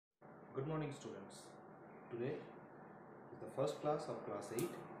Good morning, students. Today is the first class of class 8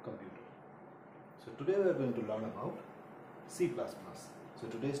 computer. So today we are going to learn about C++. So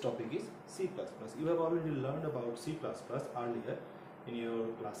today's topic is C++. You have already learned about C++ earlier in your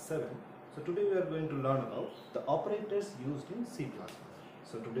class 7. So today we are going to learn about the operators used in C++.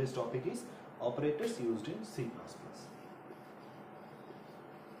 So today's topic is operators used in C++.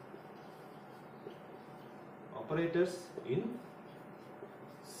 Operators in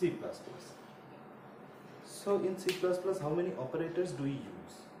C++. So in C++, how many operators do we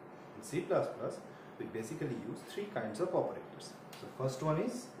use? In C++, we basically use three kinds of operators. So first one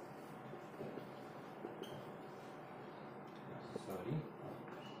is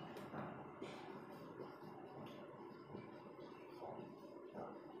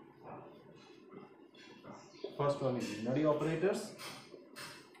unary operators.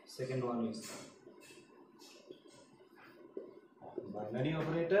 Second one is binary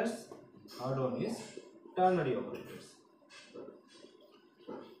operators. Third one is ternary operators.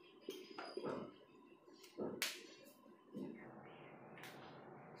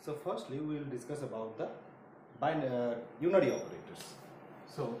 So firstly we will discuss about the unary operators.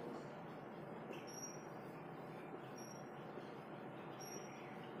 So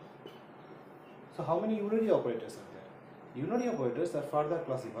how many unary operators are there? Unary operators are further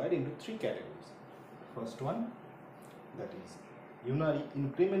classified into three categories. First one, that is unary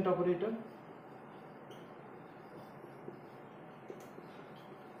increment operator.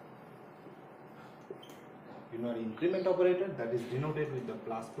 Unary increment operator, that is denoted with the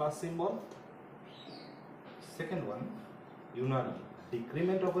plus symbol. Second one, unary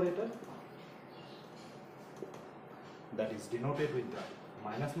decrement operator, that is denoted with the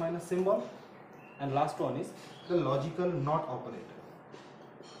minus symbol. And last one is the logical not operator.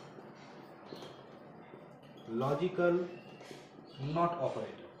 Logical not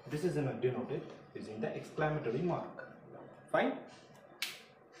operator. This is denoted using the exclamatory mark. Fine.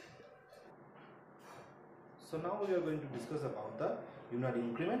 So now we are going to discuss about the unary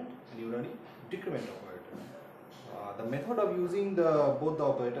increment and unary decrement operator. The method of using both the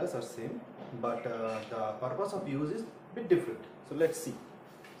operators are same, but the purpose of use is a bit different. So let's see.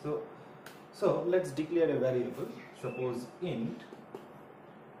 So let's declare a variable. Suppose int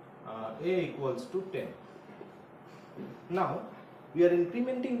a equals to 10. Now we are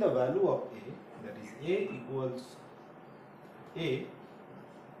incrementing the value of a, that is a equals a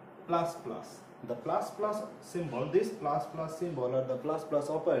plus plus. The plus symbol, this plus symbol or the plus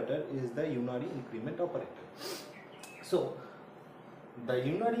operator is the unary increment operator. So the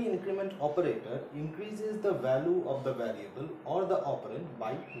unary increment operator increases the value of the variable or the operand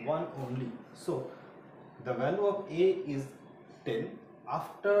by 1 only. So the value of a is 10.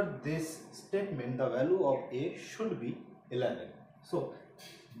 After this statement, the value of a should be 11. So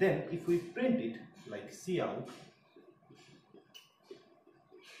then if we print it like cout,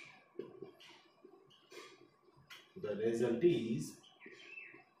 the result is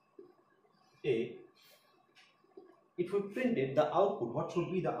a. If we print it, the output, what should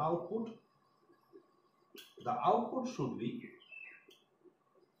be the output? The output should be,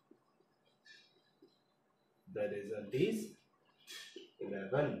 the result is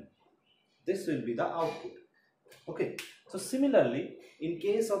 11. This will be the output. Okay. So similarly, in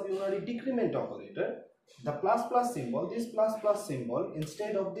case of unary decrement operator, the plus symbol, this plus symbol,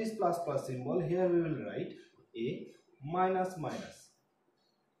 instead of this plus symbol, here we will write a minus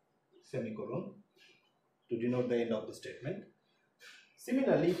semicolon to denote the end of the statement.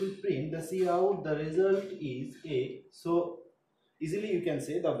 Similarly, if we print the cout, the result is a. So easily you can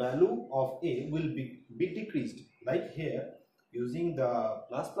say the value of a will be decreased. Like here, using the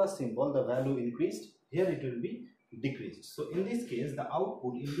plus symbol, the value increased. Here it will be decreased. So in this case, the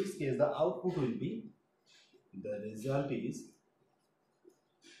output will be, the result is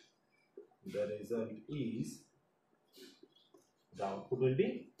the output will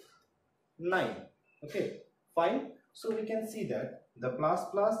be 9. Okay, fine. So we can see that the plus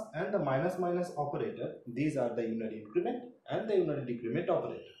and the minus operator, these are the unary increment and the unary decrement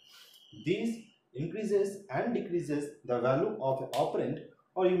operator. These increases and decreases the value of an operand,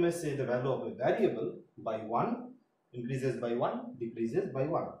 or you may say the value of a variable by 1, increases by 1, decreases by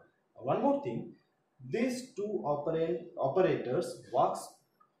 1. One more thing, these two operators works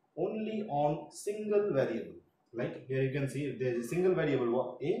only on single variable. Like here you can see there is a single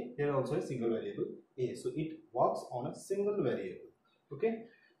variable a, here also a single variable a. So it works on a single variable. Okay.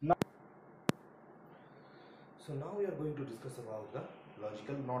 So now we are going to discuss about the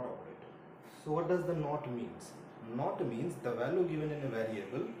logical not operator. So what does the not means? Not means the value given in a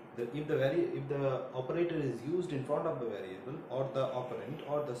variable if the operator is used in front of the variable or the operand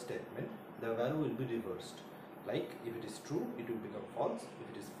or the statement, the value will be reversed. Like if it is true, it will become false.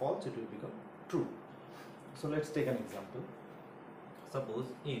 If it is false, it will become true. So let's take an example. Suppose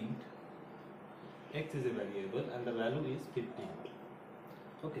int x is a variable and the value is 15.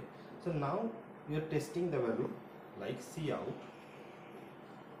 Okay, so now we are testing the value, like cout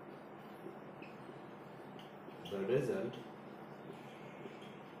the result.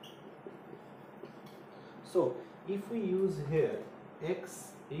 So if we use here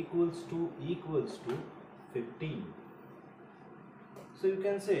x equals to 15, so you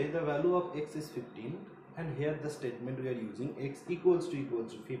can say the value of x is 15, and here the statement we are using x equals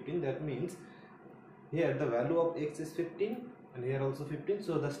to 15. That means here the value of x is 15 and here also 15,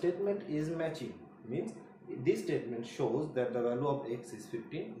 so the statement is matching. Means this statement shows that the value of x is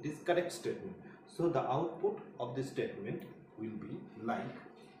 15. It is correct statement. So the output of this statement will be like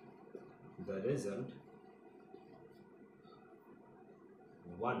the result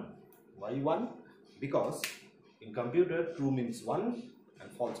 1. Why 1? Because in computer true means 1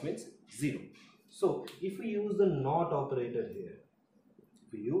 and false means 0. So if we use the not operator here,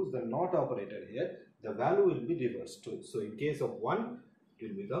 the value will be reversed. So in case of 1, it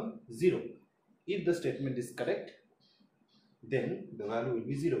will become 0. If the statement is correct, then the value will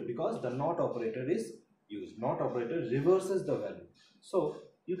be 0 because the not operator is used. Not operator reverses the value. So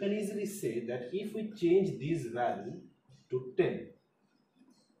you can easily say that if we change this value to 10,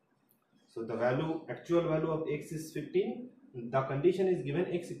 so the actual value of x is 15, the condition is given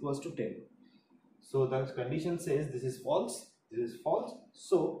x equals to 10. So the condition says this is false,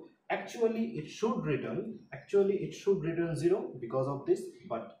 so actually it should return 0 because of this,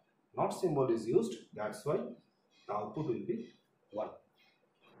 but not symbol is used, that's why the output will be 1.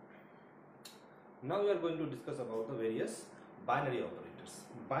 Now we are going to discuss about the various binary operators.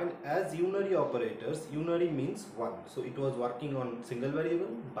 As unary operators, unary means 1, so it was working on single variable.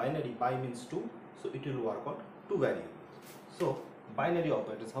 Binary, bi means 2, so it will work on 2 variables. So binary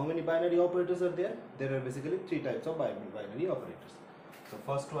operators, how many binary operators are there? There are basically 3 types of binary operators. So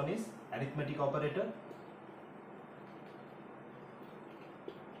first one is arithmetic operator.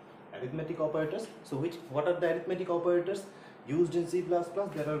 So what are the arithmetic operators used in C++? There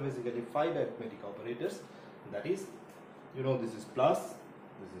are basically 5 arithmetic operators. That is, this is plus,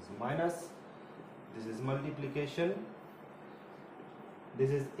 this is minus, this is multiplication, this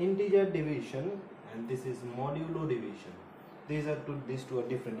is integer division, and this is modulo division. These two are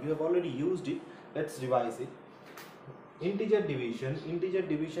different. You have already used it. Let's revise it. Integer division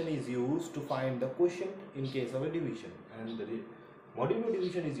is used to find the quotient in case of a division, and the modulo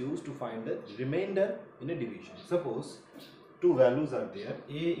division is used to find the remainder in a division. Suppose two values are there,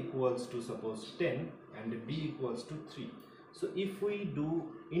 a equals to suppose 10 and b equals to 3. So if we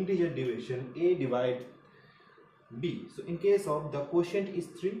do integer division, a divide b, so in case of the quotient is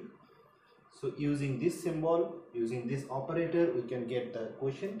 3, so using this symbol, using this operator, we can get the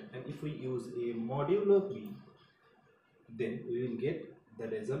quotient, and if we use a modulo b, then we will get the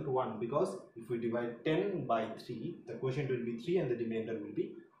result 1, because if we divide 10 by 3, the quotient will be 3 and the remainder will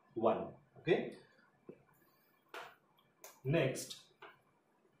be 1. Okay. Next,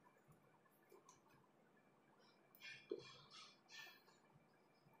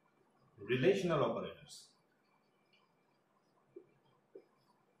 relational operators.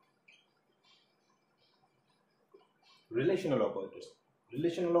 Relational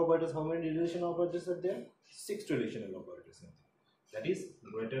operators, how many relational operators are there? 6 relational operators are there. That is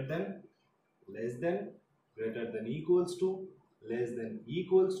greater than, less than, greater than equals to, less than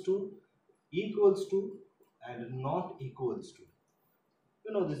equals to, and not equals to.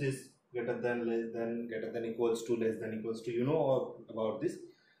 This is greater than, less than, greater than equals to, less than equals to. You know about this.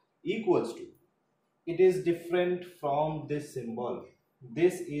 Equals to, it is different from this symbol.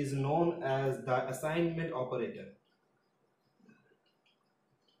 This is known as the assignment operator.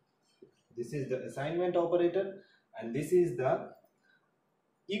 This is the assignment operator, and this is the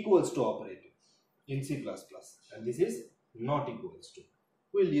equals to operator in C++, and this is not equals to.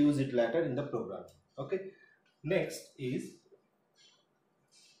 We'll use it later in the program. Okay. Next is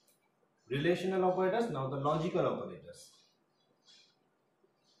relational operators. Now the logical operators.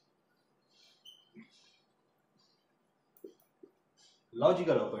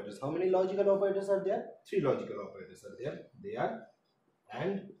 Logical operators. How many logical operators are there? 3 logical operators are there. They are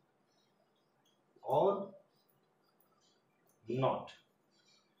AND, OR, NOT.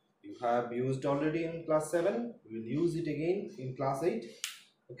 You have used already in class 7. We will use it again in class 8.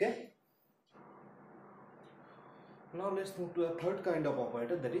 Okay. Now let's move to a third kind of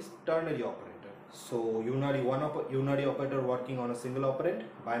operator, that is ternary operator. So unary operator working on a single operand,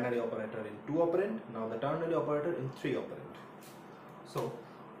 binary operator in 2 operand, now the ternary operator in 3 operand. So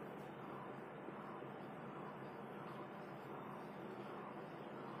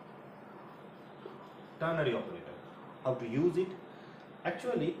ternary operator, how to use it?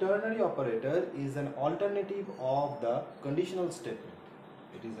 Actually, ternary operator is an alternative of the conditional statement.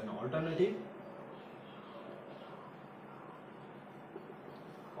 It is an alternative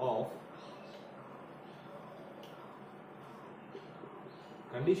of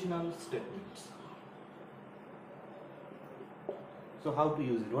conditional statements. So how to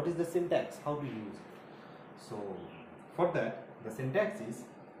use it? What is the syntax? How to use it? So for that, the syntax is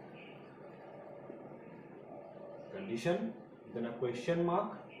condition, then a question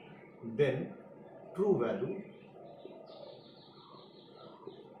mark, then true value,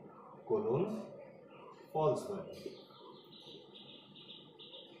 colon, false value.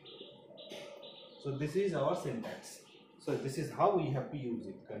 So this is our syntax. So this is how we have to use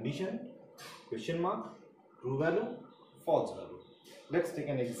it. Condition, question mark, true value, false value. Let's take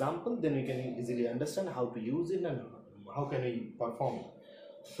an example, then we can easily understand how to use it and how can we perform it.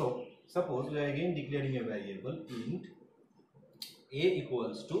 So suppose we are again declaring a variable int a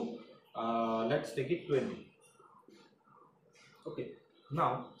equals to let's take it 20. Okay,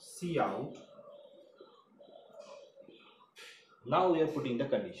 now cout. Now we are putting the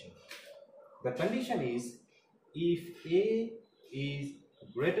condition. The condition is if a is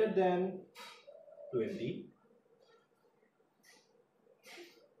greater than 20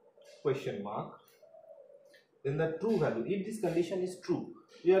 question mark, then the true value, if this condition is true,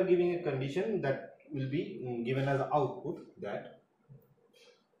 we are giving a condition that will be given as output, that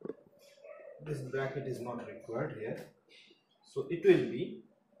this bracket is not required here, so it will be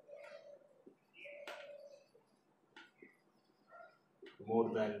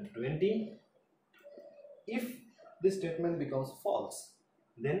more than 20. If this statement becomes false,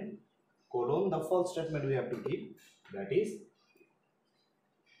 then colon, the false statement we have to give, that is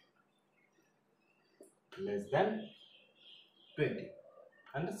less than 20,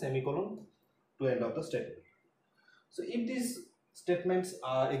 and the semicolon to end of the statement. So if these statements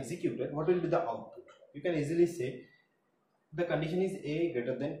are executed, what will be the output? You can easily say the condition is a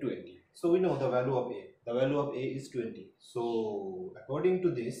greater than 20. So we know the value of a. The value of a is 20. So according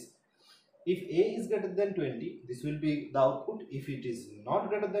to this, if a is greater than 20, this will be the output. If it is not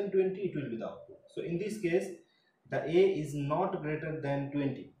greater than 20, it will be the output. So in this case, the a is not greater than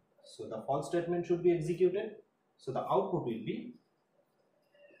 20. So the false statement should be executed. So the output will be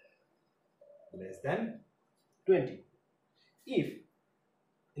less than 20. If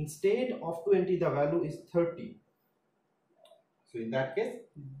instead of 20 the value is 30, so in that case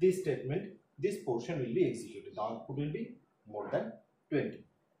this statement, this portion will be executed. The output will be more than 20.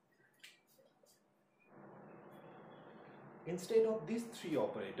 Instead of these three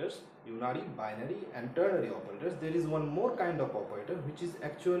operators, unary, binary and ternary operators, there is one more kind of operator which is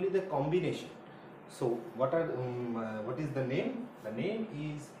actually the combination. So what is the name? The name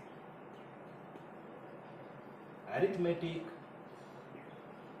is arithmetic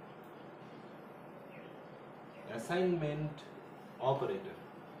assignment operator.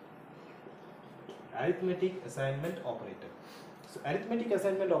 Arithmetic assignment operator. So arithmetic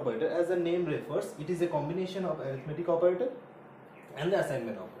assignment operator, as the name refers, it is a combination of arithmetic operator and the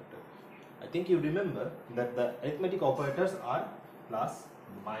assignment operator. I think you remember that the arithmetic operators are plus,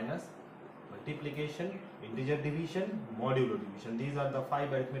 minus, multiplication, integer division, modulo division. These are the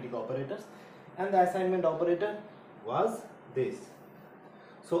 5 arithmetic operators, and the assignment operator was this.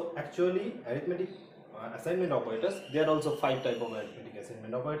 So actually arithmetic assignment operators, there are also 5 type of arithmetic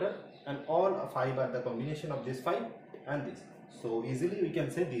assignment operator, and all 5 are the combination of these 5 and this. So easily we can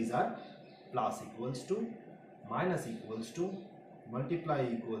say these are plus equals to, minus equals to, multiply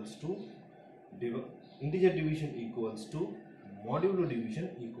equals to, integer division equals to, modulo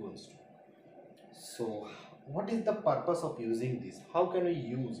division equals to. So what is the purpose of using this? How can we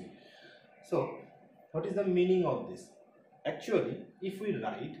use it? So what is the meaning of this? Actually, if we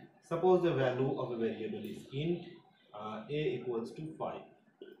write, suppose the value of a variable is int a equals to 5.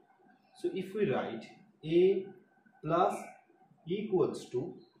 So if we write a plus equals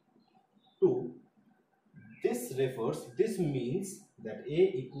to 2, this means that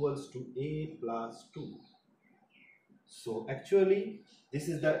a equals to a plus 2. So actually this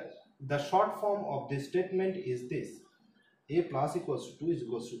is the short form of this statement is this: a plus equals to 2 is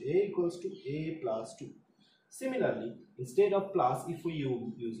equals to a equals to a plus 2. Similarly, instead of plus, if we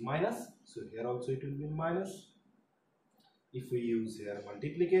use minus, so here also it will be minus. If we use here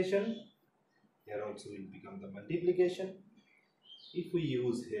multiplication, here also will become the multiplication. If we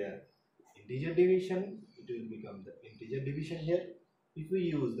use here integer division, it will become the integer division here. If we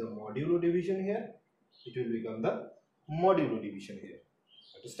use the modulo division here, it will become the modulo division here.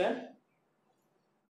 Understand?